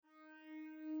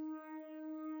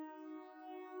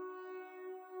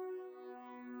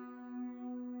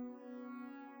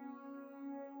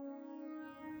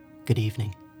Good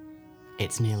evening.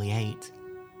 It's nearly 8,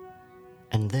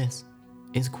 and this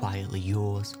is Quietly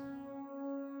Yours.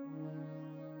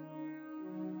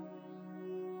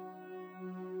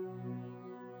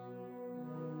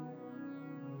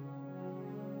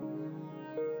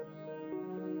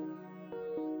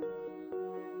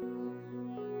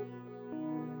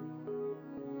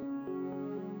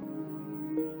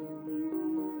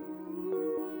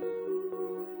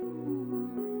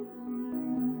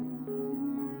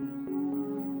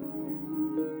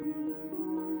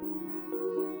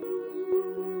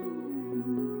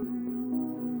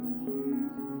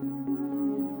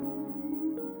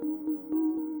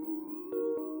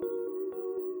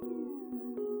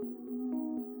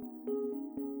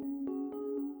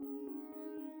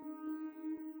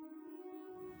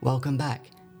 Welcome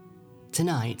back.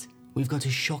 Tonight, we've got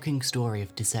a shocking story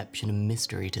of deception and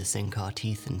mystery to sink our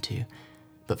teeth into.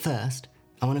 But first,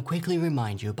 I want to quickly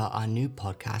remind you about our new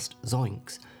podcast,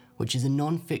 Zoinks, which is a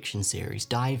non-fiction series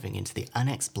diving into the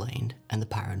unexplained and the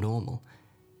paranormal.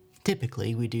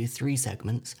 Typically, we do 3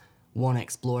 segments, one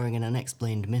exploring an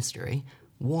unexplained mystery,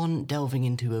 one delving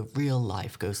into a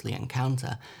real-life ghostly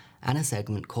encounter, and a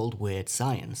segment called Weird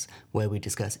Science, where we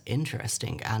discuss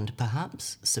interesting and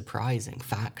perhaps surprising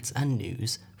facts and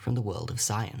news from the world of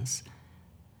science.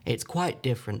 It's quite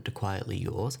different to Quietly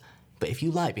Yours, but if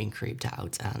you like being creeped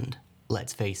out, and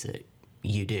let's face it,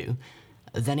 you do,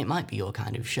 then it might be your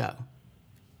kind of show.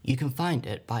 You can find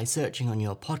it by searching on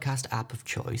your podcast app of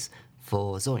choice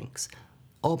for Zoinks,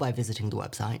 or by visiting the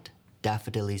website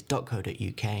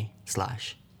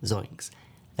daffodillies.co.uk/Zoinks.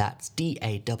 That's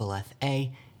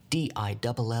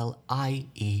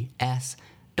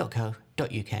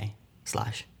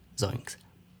daffodillies.co.uk/Zoinks.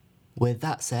 With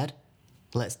that said,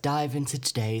 let's dive into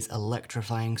today's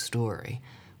electrifying story,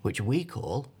 which we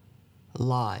call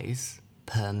Lies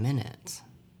Per Minute.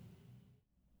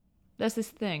 There's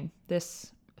this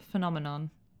phenomenon.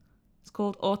 It's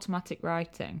called automatic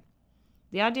writing.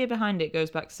 The idea behind it goes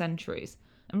back centuries,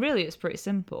 and really it's pretty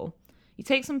simple. You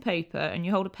take some paper and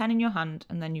you hold a pen in your hand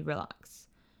and then you relax.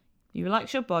 You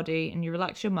relax your body and you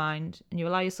relax your mind and you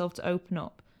allow yourself to open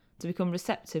up, to become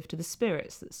receptive to the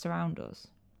spirits that surround us.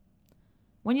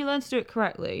 When you learn to do it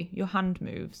correctly, your hand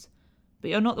moves, but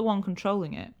you're not the one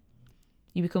controlling it.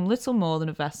 You become little more than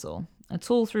a vessel, a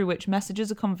tool through which messages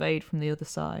are conveyed from the other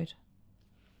side.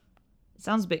 It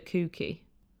sounds a bit kooky,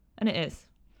 and it is.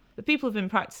 But people have been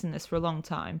practicing this for a long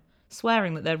time,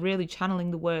 swearing that they're really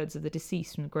channeling the words of the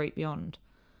deceased from the great beyond.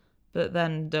 But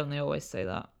then, don't they always say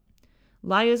that?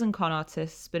 Liars and con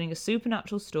artists spinning a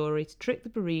supernatural story to trick the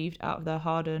bereaved out of their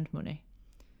hard-earned money.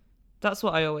 That's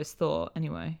what I always thought,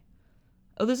 anyway.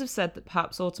 Others have said that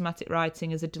perhaps automatic writing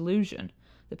is a delusion,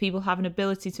 that people have an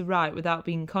ability to write without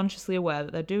being consciously aware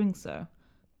that they're doing so.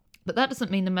 But that doesn't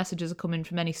mean the messages are coming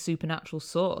from any supernatural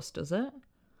source, does it?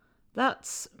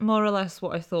 That's more or less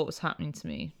what I thought was happening to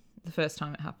me the first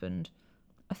time it happened.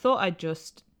 I thought I'd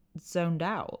just zoned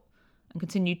out and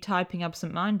continued typing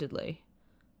absent-mindedly.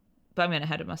 But I'm getting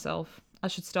ahead of myself. I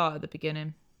should start at the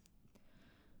beginning.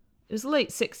 It was the late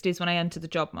 60s when I entered the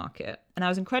job market, and I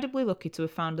was incredibly lucky to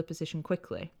have found the position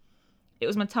quickly. It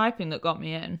was my typing that got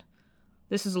me in.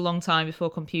 This was a long time before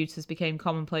computers became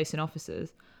commonplace in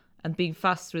offices, and being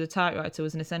fast with a typewriter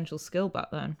was an essential skill back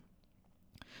then.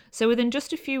 So within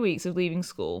just a few weeks of leaving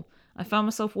school, I found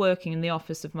myself working in the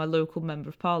office of my local Member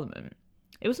of Parliament.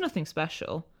 It was nothing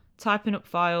special. Typing up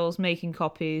files, making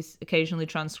copies, occasionally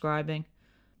transcribing.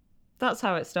 That's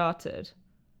how it started.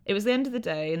 It was the end of the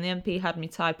day and the MP had me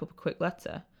type up a quick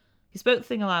letter. He spoke the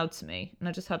thing aloud to me and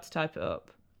I just had to type it up.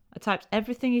 I typed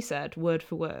everything he said, word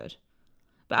for word.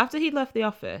 But after he'd left the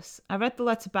office, I read the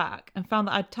letter back and found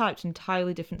that I'd typed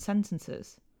entirely different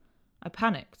sentences. I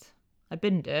panicked. I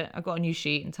binned it, I got a new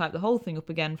sheet and typed the whole thing up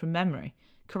again from memory,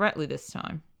 correctly this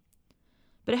time.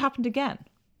 But it happened again,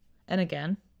 and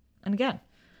again, and again.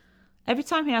 Every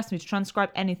time he asked me to transcribe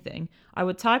anything, I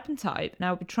would type and I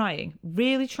would be trying,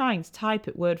 really trying to type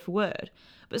it word for word,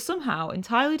 but somehow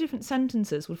entirely different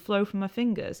sentences would flow from my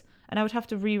fingers and I would have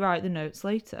to rewrite the notes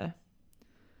later.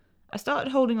 I started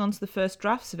holding on to the first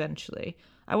drafts eventually.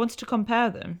 I wanted to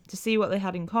compare them, to see what they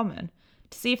had in common,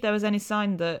 to see if there was any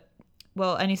sign that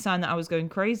I was going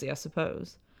crazy, I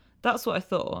suppose. That's what I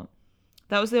thought.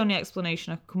 That was the only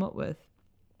explanation I could come up with.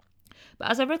 But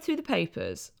as I read through the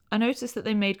papers, I noticed that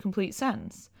they made complete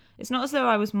sense. It's not as though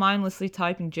I was mindlessly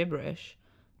typing gibberish.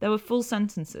 There were full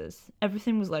sentences,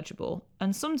 everything was legible,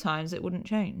 and sometimes it wouldn't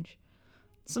change.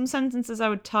 Some sentences I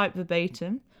would type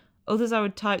verbatim, others I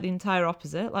would type the entire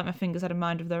opposite, like my fingers had a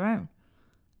mind of their own.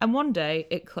 And one day,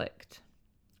 it clicked.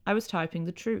 I was typing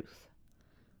the truth.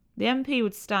 The MP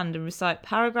would stand and recite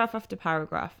paragraph after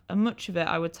paragraph, and much of it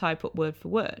I would type up word for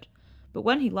word. But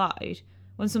when he lied,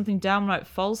 when something downright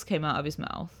false came out of his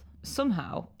mouth,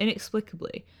 somehow,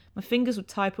 inexplicably, my fingers would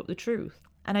type up the truth,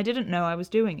 and I didn't know I was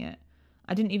doing it.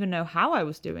 I didn't even know how I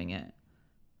was doing it.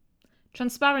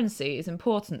 Transparency is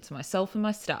important to myself and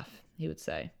my staff, he would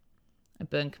say. I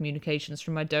burn communications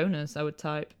from my donors, I would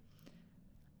type.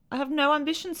 I have no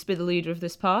ambition to be the leader of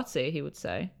this party, he would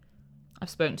say. I've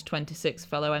spoken to 26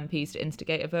 fellow MPs to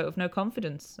instigate a vote of no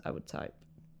confidence, I would type.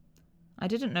 I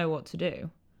didn't know what to do.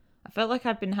 I felt like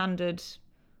I'd been handed,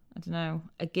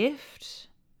 a gift?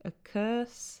 A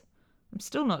curse? I'm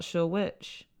still not sure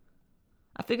which.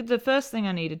 I figured the first thing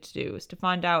I needed to do was to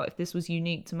find out if this was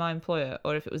unique to my employer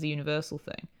or if it was a universal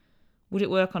thing. Would it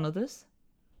work on others?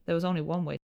 There was only one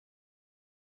way.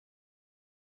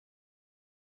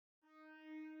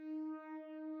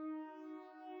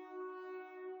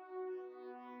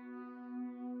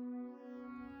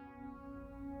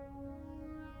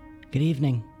 Good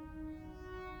evening.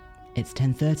 It's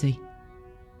 10:30,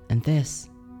 and this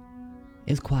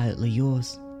is Quietly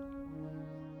Yours.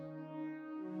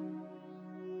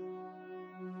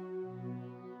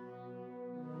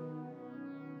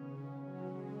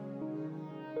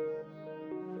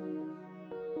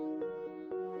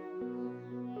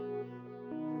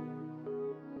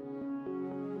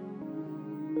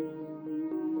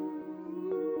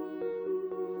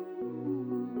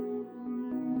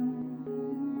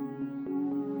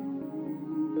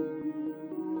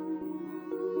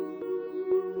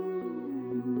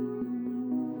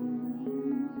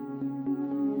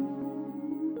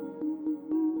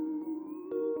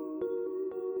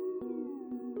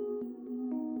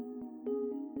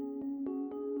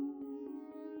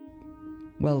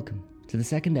 Welcome to the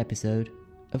second episode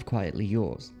of Quietly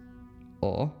Yours,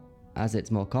 or, as it's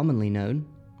more commonly known,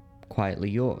 Quietly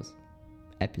Yours,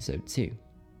 Episode 2.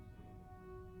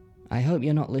 I hope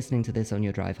you're not listening to this on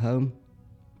your drive home,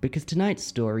 because tonight's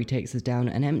story takes us down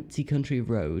an empty country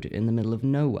road in the middle of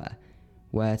nowhere,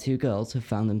 where two girls have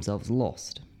found themselves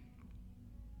lost.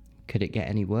 Could it get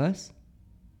any worse?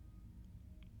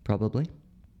 Probably.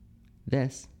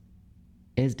 This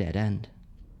is Dead End.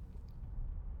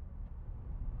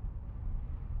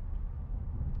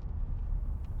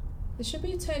 There should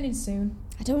be a turn-in soon.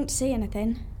 I don't see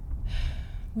anything.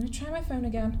 I'm going to try my phone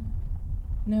again.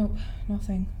 Nope,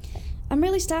 nothing. I'm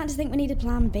really starting to think we need a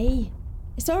plan B.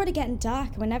 It's already getting dark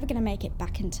and we're never going to make it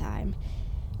back in time.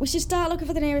 We should start looking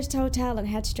for the nearest hotel and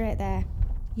head straight there.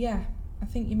 Yeah, I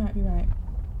think you might be right.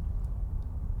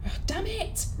 Oh, damn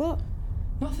it! What?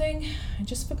 Nothing. I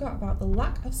just forgot about the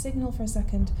lack of signal for a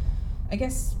second. I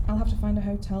guess I'll have to find a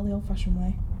hotel the old-fashioned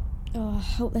way. Oh, I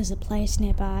hope there's a place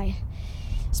nearby.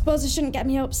 Suppose I shouldn't get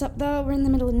me hopes up though, we're in the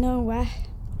middle of nowhere.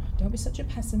 Don't be such a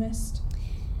pessimist.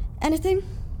 Anything?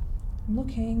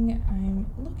 I'm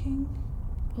looking.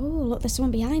 Oh, look, there's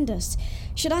someone behind us.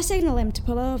 Should I signal him to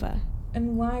pull over?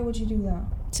 And why would you do that?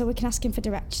 So we can ask him for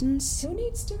directions? Who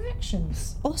needs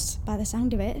directions? Us, by the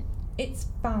sound of it. It's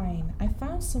fine. I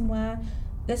found somewhere.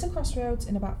 There's a crossroads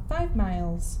in about 5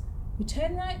 miles. We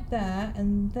turn right there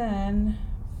and then,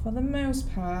 for the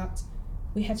most part,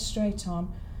 we head straight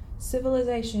on.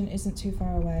 Civilization isn't too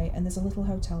far away, and there's a little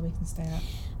hotel we can stay at.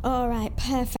 All right,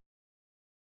 perfect.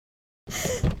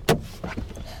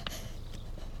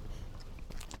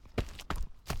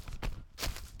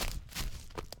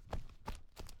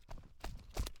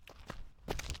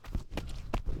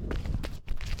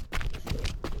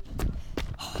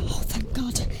 Oh, thank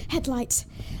God. Headlights.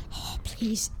 Oh,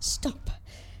 please, stop.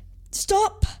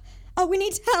 Stop! Oh, we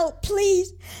need help,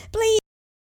 please. Please.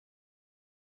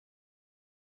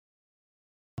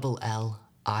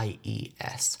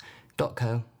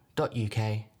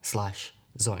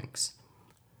 LIES.co.uk/zoinks.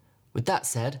 With that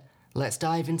said, let's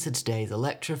dive into today's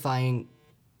electrifying...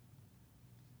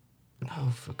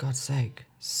 Oh, for God's sake.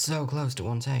 So close to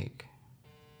one take.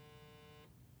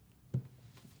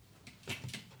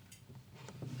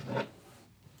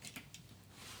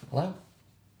 Hello?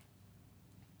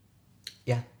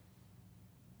 Yeah.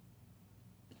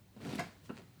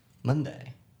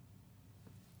 Monday?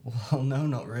 Well, no,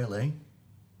 not really.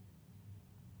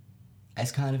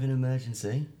 It's kind of an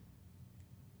emergency.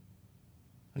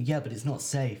 Yeah, but it's not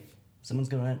safe. Someone's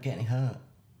going to end up getting hurt.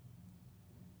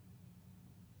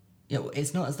 Yeah, well,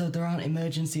 it's not as though there aren't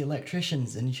emergency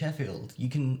electricians in Sheffield. You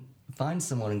can find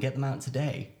someone and get them out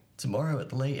today. Tomorrow at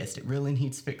the latest. It really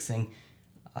needs fixing,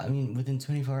 within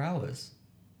 24 hours.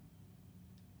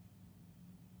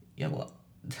 Yeah, well,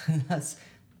 that's...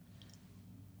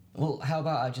 Well, how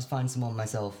about I just find someone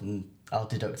myself and I'll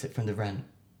deduct it from the rent?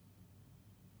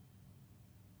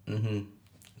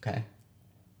 Okay.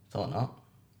 Thought not.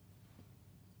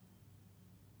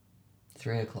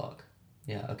 3 o'clock.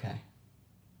 Yeah, okay.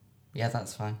 Yeah,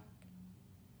 that's fine.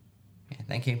 Yeah,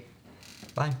 thank you.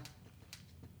 Bye.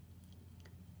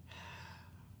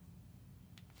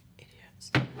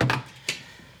 Idiots.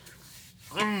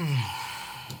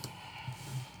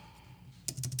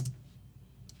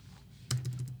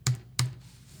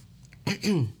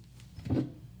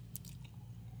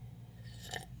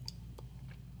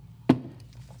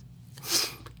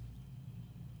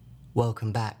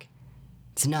 Welcome back.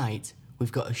 Tonight,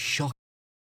 we've got a shock.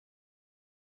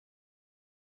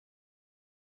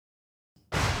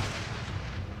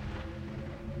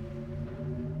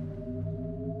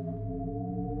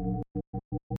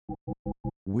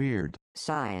 Weird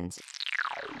Science.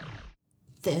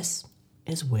 This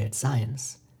is Weird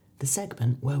Science, the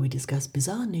segment where we discuss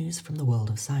bizarre news from the world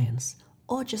of science,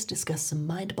 or just discuss some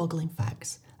mind-boggling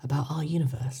facts about our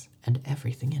universe and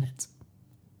everything in it.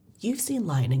 You've seen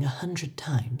lightning 100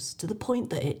 times, to the point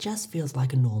that it just feels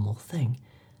like a normal thing.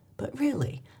 But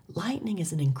really, lightning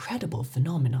is an incredible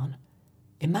phenomenon.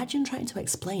 Imagine trying to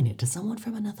explain it to someone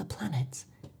from another planet.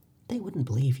 They wouldn't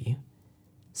believe you.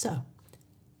 So,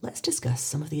 let's discuss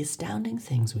some of the astounding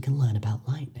things we can learn about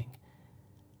lightning.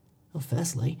 Well,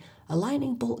 firstly, a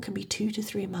lightning bolt can be 2 to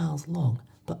 3 miles long,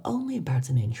 but only about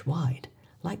an inch wide,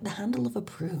 like the handle of a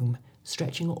broom,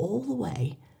 stretching all the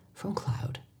way from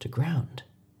cloud to ground.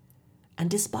 And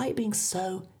despite being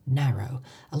so narrow,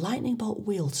 a lightning bolt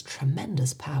wields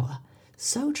tremendous power.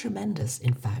 So tremendous,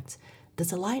 in fact,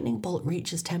 that a lightning bolt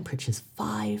reaches temperatures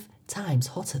 5 times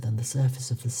hotter than the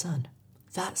surface of the sun.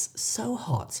 That's so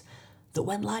hot that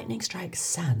when lightning strikes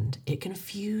sand, it can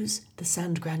fuse the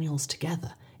sand granules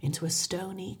together into a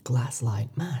stony,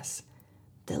 glass-like mass.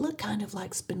 They look kind of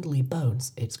like spindly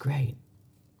bones. It's great.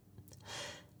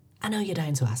 I know you're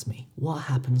dying to ask me, what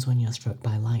happens when you're struck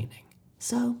by lightning?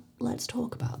 So, let's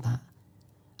talk about that.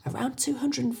 Around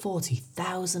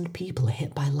 240,000 people are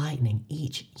hit by lightning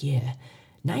each year,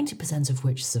 90% of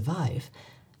which survive.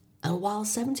 And while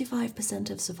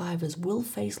 75% of survivors will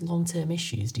face long-term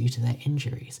issues due to their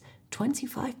injuries,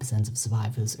 25% of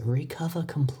survivors recover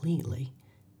completely.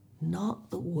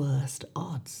 Not the worst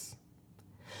odds.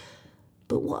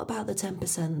 But what about the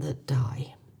 10% that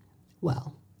die?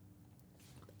 Well,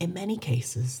 in many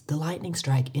cases, the lightning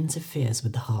strike interferes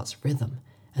with the heart's rhythm,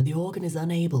 and the organ is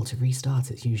unable to restart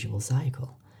its usual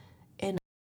cycle.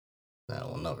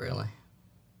 Well, not really.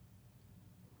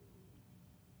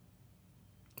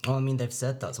 Well, I mean, they've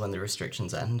said that's when the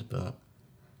restrictions end, but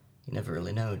you never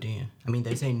really know, do you? I mean,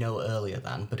 they say no earlier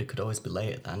than, but it could always be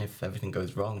later than if everything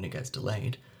goes wrong and it gets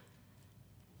delayed.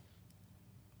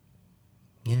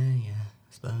 Yeah, I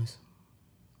suppose.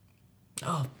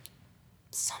 Oh,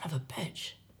 son of a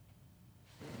bitch.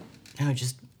 No,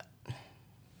 just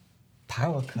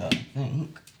power cut, I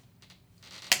think.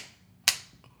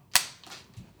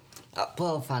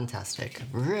 Well, fantastic.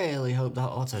 Really hope that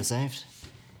auto-saved.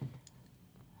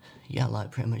 Yeah,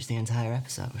 like pretty much the entire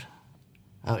episode.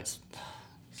 Oh, it's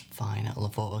fine. It'll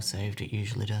have auto-saved. It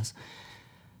usually does.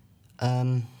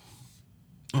 I'll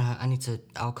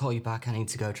call you back. I need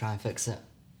to go try and fix it.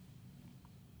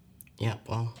 Yeah,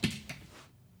 well.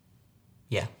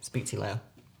 Yeah, speak to you later.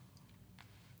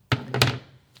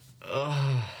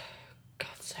 Oh,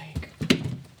 God's sake.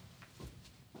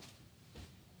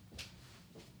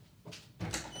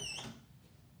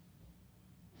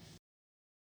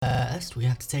 First, we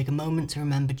have to take a moment to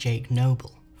remember Jake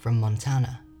Noble from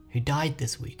Montana, who died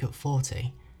this week at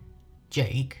 40.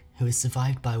 Jake, who is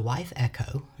survived by wife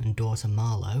Echo and daughter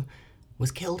Marlo,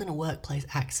 was killed in a workplace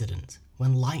accident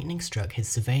when lightning struck his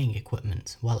surveying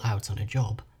equipment while out on a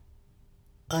job.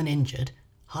 Uninjured,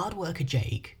 hard worker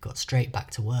Jake got straight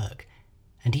back to work,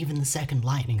 and even the second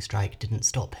lightning strike didn't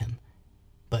stop him.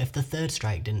 But if the third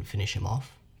strike didn't finish him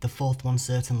off, the fourth one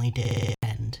certainly did.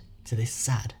 End to this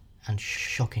sad and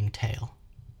shocking tale.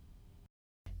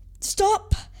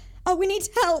 Stop! Oh, we need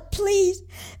help, please!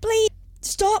 Please!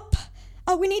 Stop!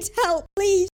 Oh, we need help,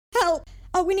 please! Help!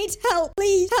 Oh, we need help,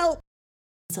 please! Help!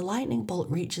 A lightning bolt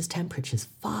reaches temperatures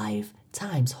 5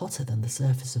 times hotter than the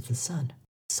surface of the sun.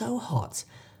 So hot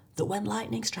that when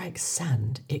lightning strikes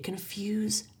sand, it can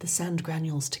fuse the sand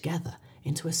granules together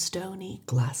into a stony,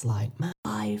 glass-like mass.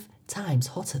 5 times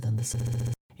hotter than the sun.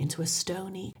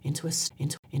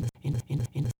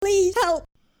 Please help!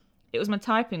 It was my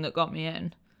typing that got me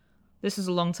in. This was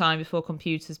a long time before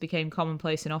computers became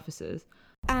commonplace in offices.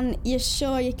 And you're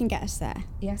sure you can get us there?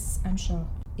 Yes, I'm sure.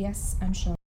 Yes, I'm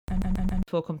sure.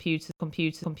 Before computers.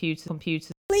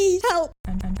 Please help!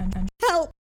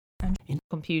 Help!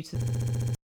 Computers.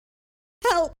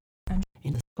 Help!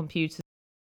 Computers.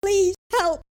 Please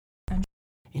help!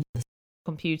 in the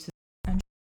Computers.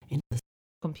 in the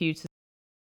Computers.